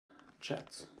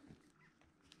chat.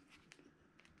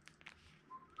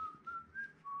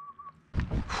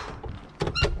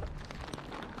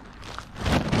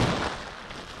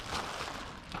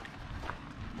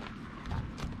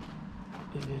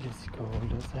 It is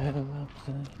cold as hell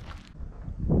outside.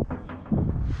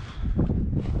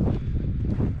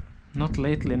 Not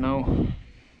lately, no.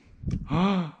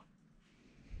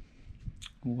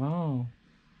 Wow.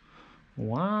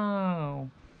 Wow.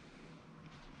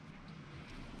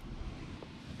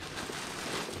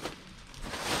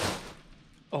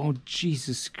 Oh,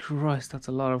 Jesus Christ, that's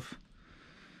a lot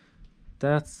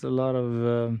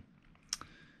of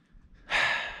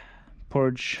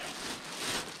porridge.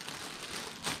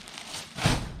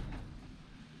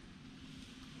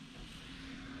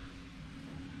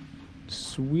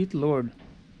 Sweet Lord.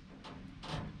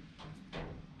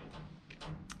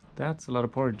 That's a lot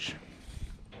of porridge.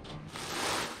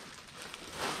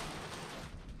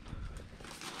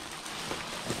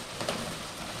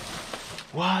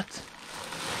 What?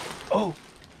 Oh!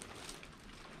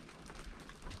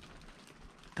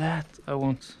 That I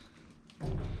want.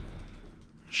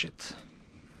 Shit.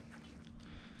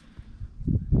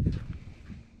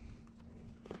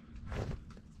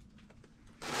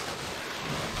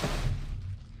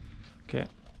 Okay.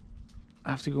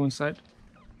 I have to go inside.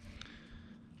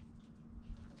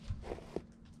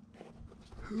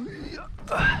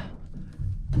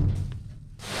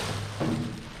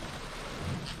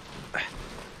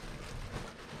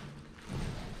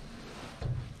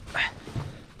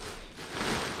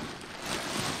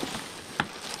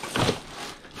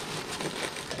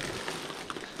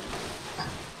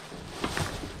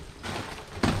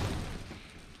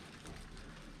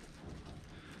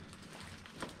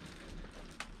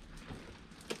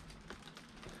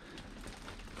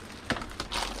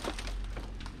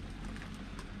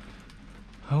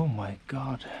 Oh my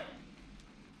God.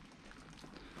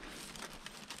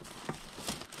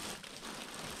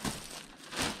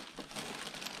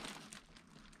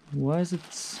 Why is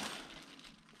it...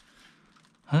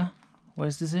 Huh? Why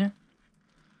is this here?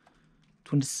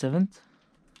 27th?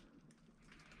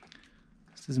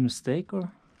 Is this a mistake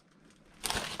or?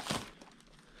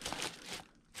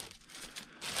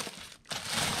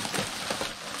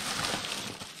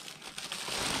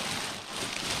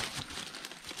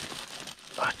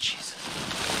 Oh, Jesus.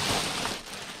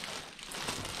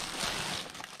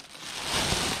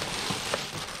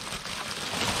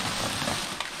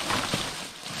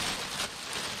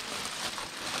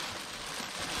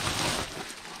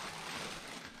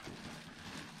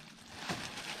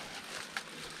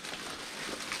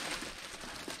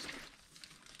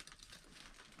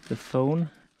 The phone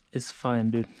is fine,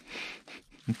 dude.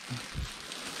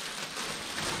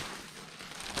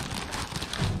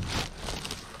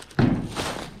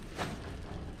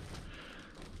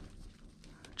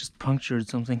 Just punctured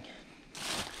something.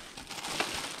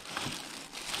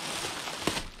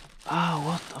 Ah,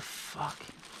 what the fuck?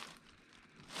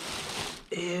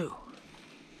 Ew.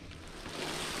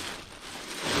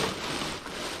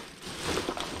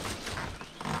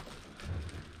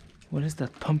 What is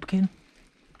that, pumpkin?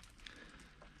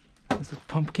 Is it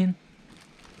pumpkin?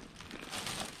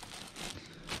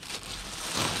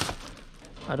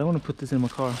 I don't want to put this in my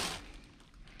car.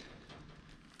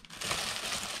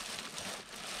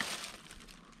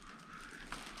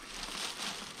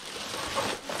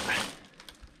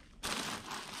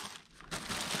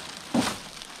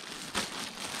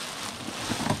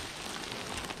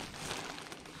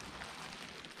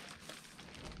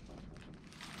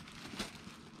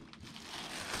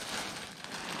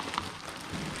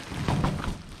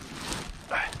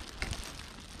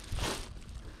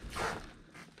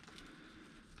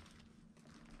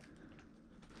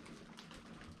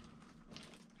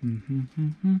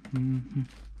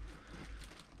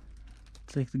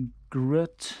 Take the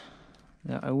grit.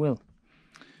 Yeah, I will.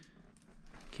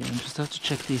 Okay, I just have to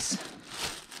check these.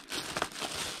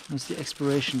 What's the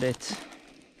expiration date?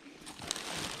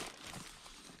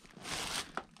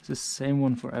 It's the same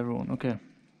one for everyone. Okay.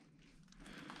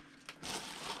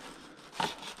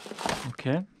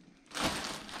 Okay.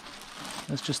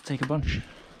 Let's just take a bunch.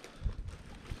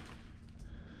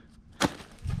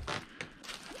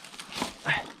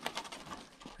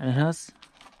 And it has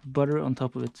butter on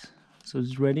top of it, so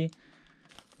it's ready.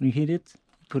 When you heat it,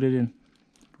 put it in,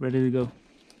 ready to go.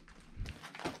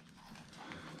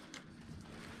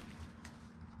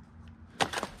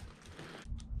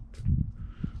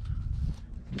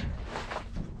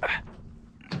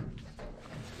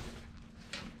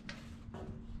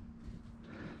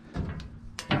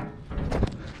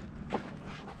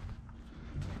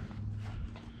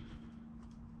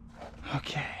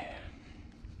 Okay.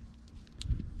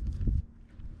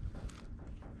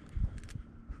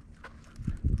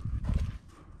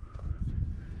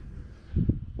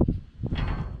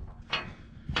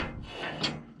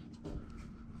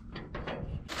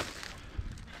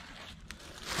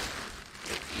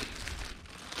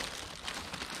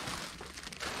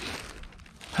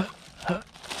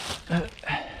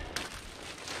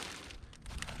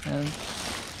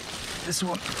 this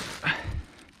one.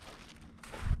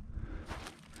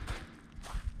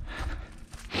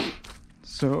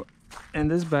 So in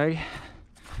this bag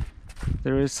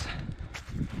there is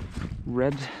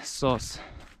red sauce,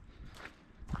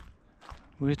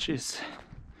 which is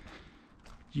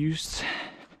used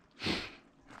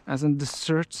as a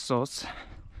dessert sauce,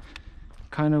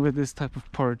 kind of with this type of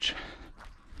porridge.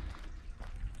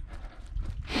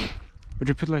 But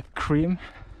you put like cream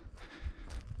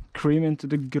into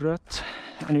the grøt,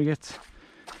 and you get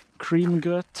cream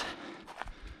grøt.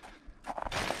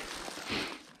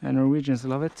 And Norwegians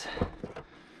love it. I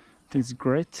think it's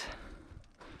great.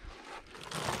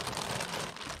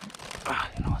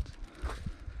 You know what?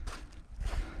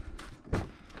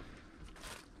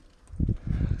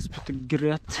 Let's put the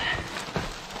grøt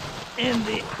in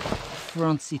the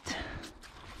front seat.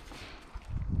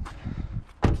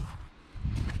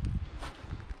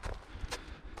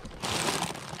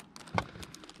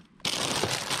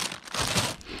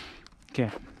 Okay.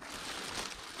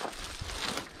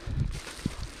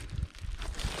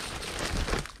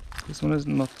 This one is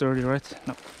not dirty, right?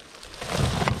 No.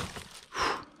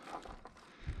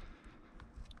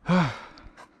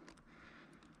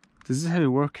 This is heavy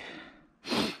work.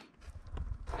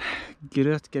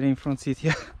 Getting front seat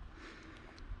here.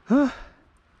 This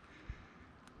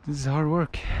is hard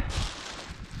work.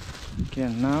 Okay,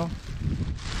 now.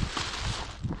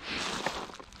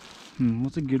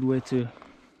 What's a good way to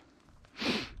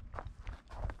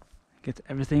get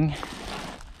everything?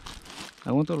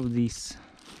 I want all of these.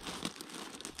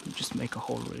 Just make a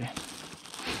hole really.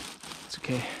 It's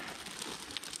okay.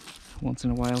 Once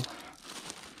in a while.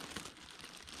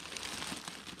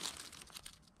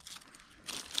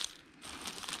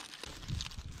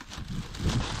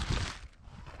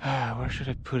 Where should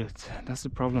I put it? That's the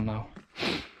problem now.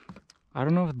 I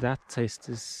don't know if that taste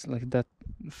is like that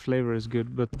flavor is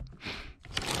good, but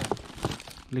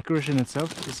licorice in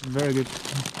itself is very good.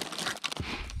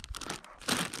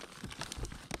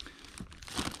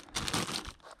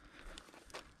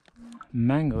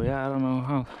 Mango, yeah, I don't know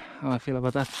how I feel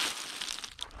about that.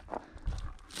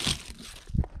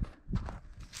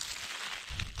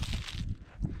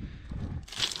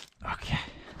 Okay.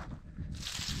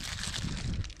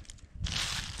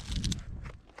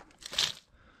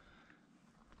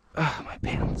 My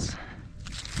pants.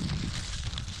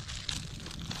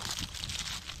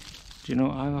 Do you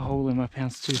know I have a hole in my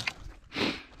pants too?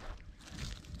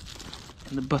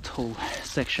 In the butthole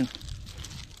section.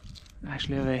 I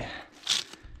actually have a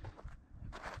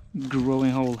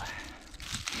growing hole.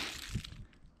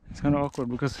 It's kind of awkward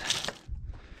because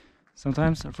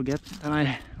sometimes I forget and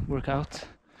I work out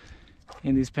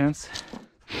in these pants,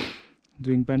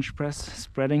 doing bench press,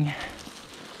 spreading.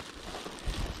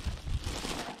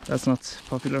 That's not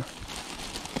popular.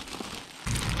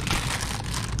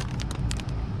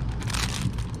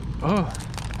 Oh!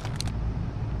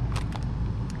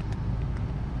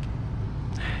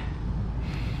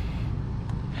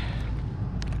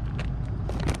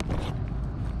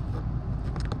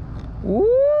 Woo!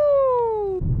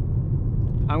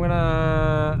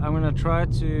 I'm gonna try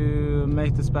to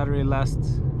make this battery last.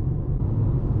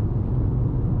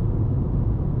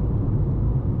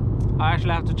 I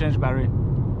actually have to change battery.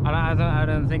 I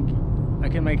don't think I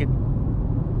can make it,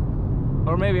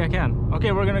 or maybe I can.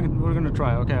 Okay, we're gonna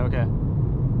try. Okay.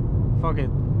 Fuck it.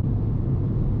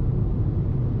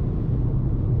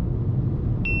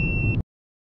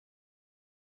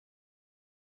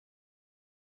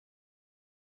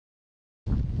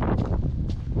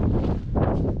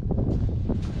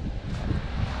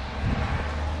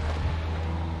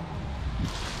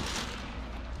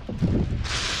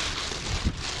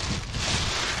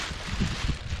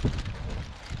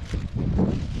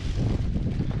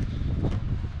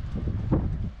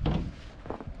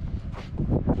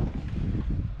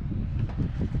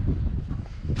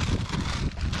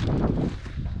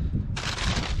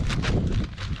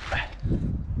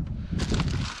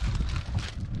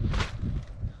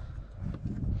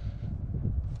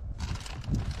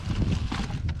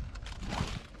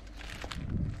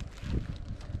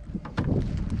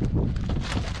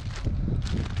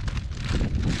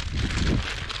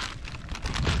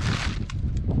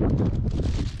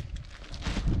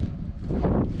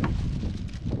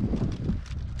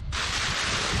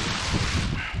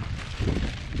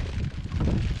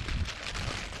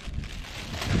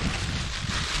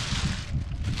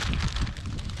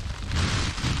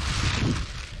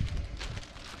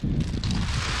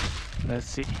 Let's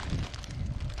see.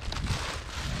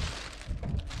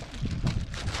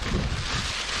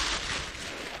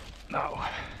 Now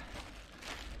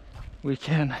we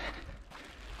can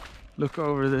look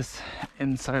over this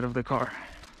inside of the car.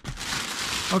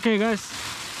 Okay guys,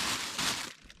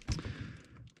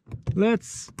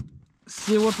 let's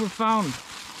see what we found.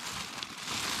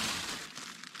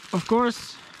 Of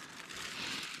course,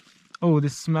 oh,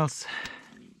 this smells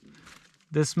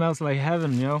like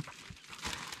heaven, you know.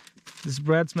 This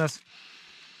bread smells,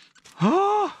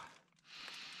 oh,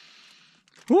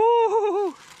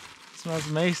 woo, smells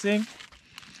amazing.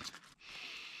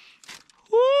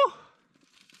 Woo.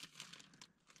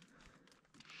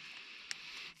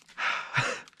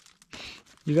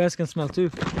 You guys can smell too.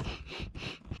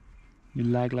 You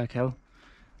lag like hell.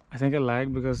 I think I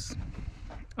lag because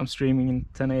I'm streaming in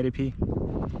 1080p.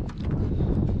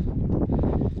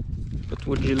 But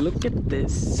would you look at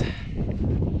this?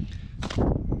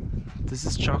 This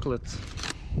is chocolate.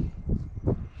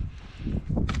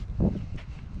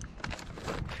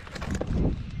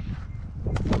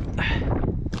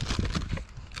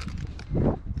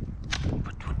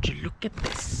 But would you look at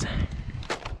this?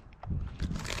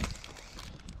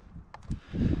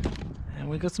 And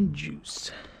we got some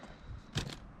juice.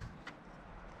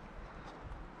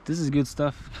 This is good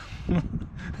stuff.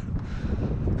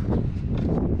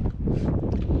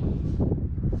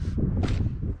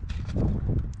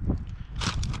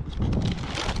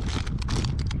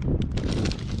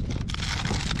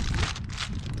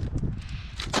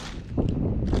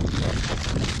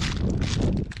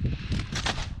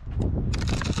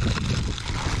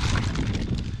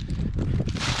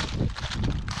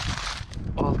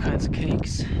 All kinds of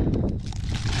cakes.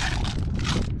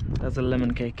 That's a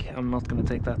lemon cake. I'm not gonna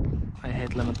take that. I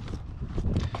hate lemon.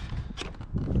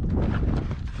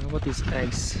 How about these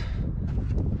eggs?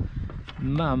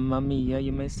 Mamma mia,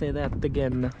 you may say that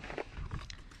again.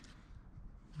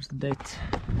 Where's the date?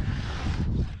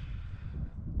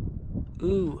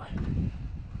 Ooh.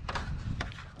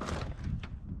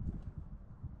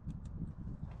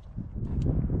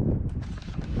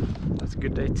 That's a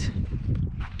good date.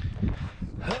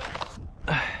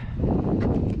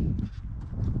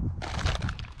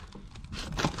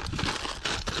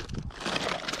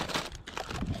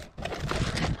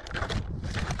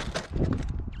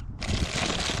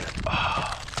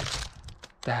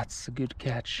 That's a good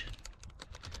catch.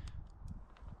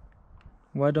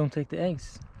 Why don't take the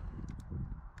eggs?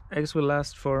 Eggs will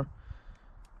last for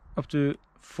up to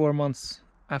 4 months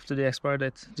after the expiry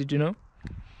date. Did you know?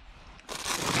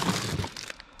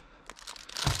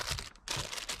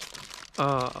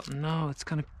 Oh no, it's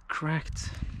kind of cracked.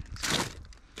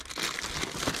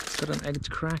 It's got an egg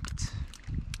cracked.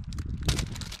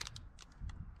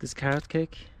 This carrot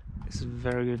cake is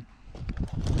very good.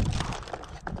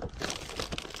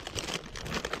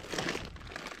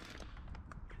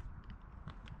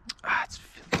 It's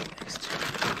filled with eggs too.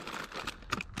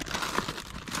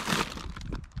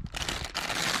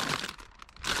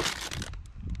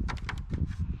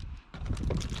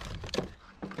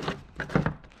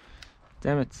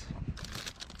 Damn it.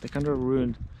 They kind of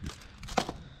ruined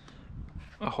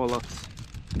a whole lot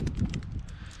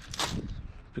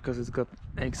because it's got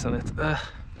eggs on it.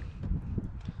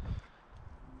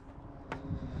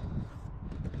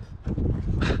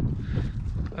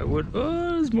 I would.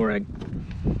 Oh, there's more egg.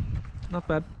 Not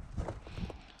bad.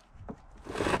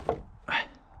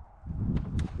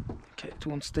 Okay, it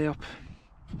won't stay up.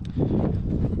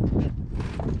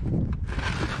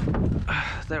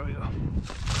 There we go.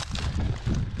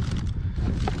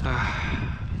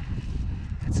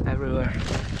 It's everywhere.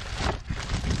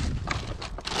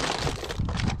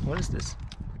 What is this?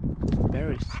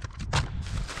 Berries.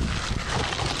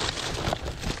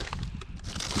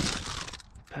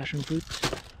 Passion fruit.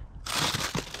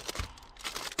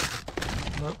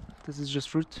 No, this is just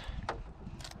fruit.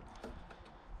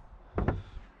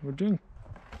 We're doing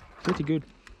pretty good.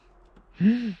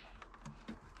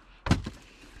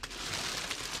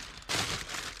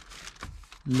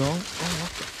 Long. Oh,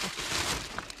 what the fuck?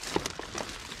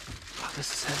 Oh, this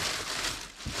is heavy.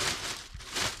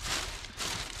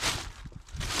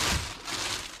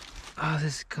 Oh,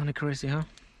 this is kind of crazy, huh?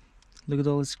 Look at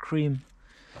all this cream.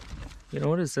 You know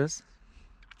what it says?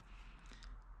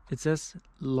 It says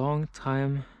long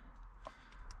time.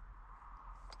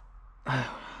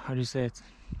 How do you say it?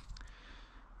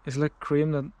 It's like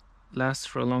cream that lasts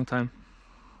for a long time.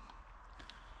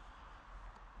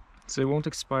 So it won't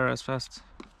expire as fast.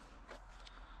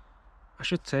 I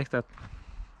should take that.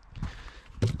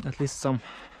 At least some.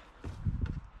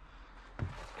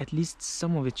 At least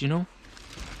some of it, you know?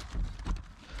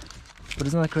 But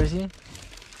isn't that crazy?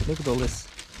 Look at all this.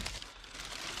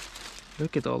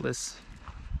 Look at all this.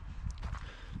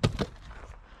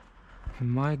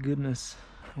 My goodness.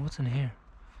 What's in here?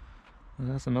 Well,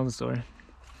 that's another story.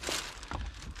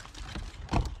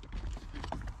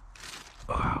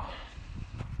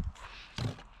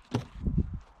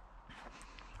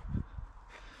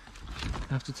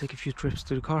 I have to take a few trips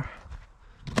to the car.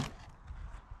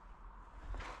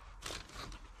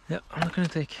 Yeah, I'm not gonna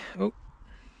take... Oh,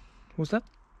 what's that?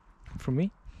 From me?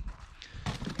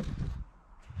 I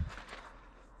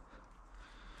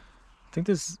think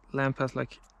this lamp has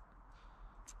like...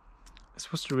 It's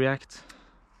supposed to react.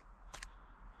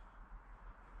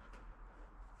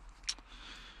 It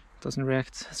doesn't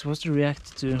react. It's supposed to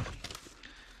react to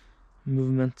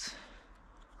movement.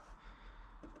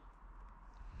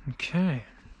 Okay.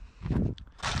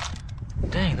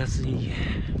 Dang, that's a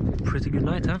pretty good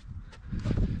night, huh?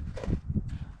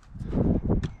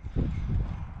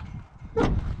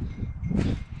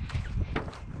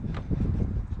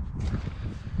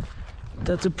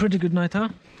 That's a pretty good night, huh?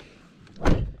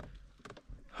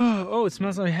 Oh, it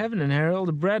smells like heaven in here, all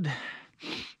the bread.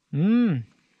 Mmm.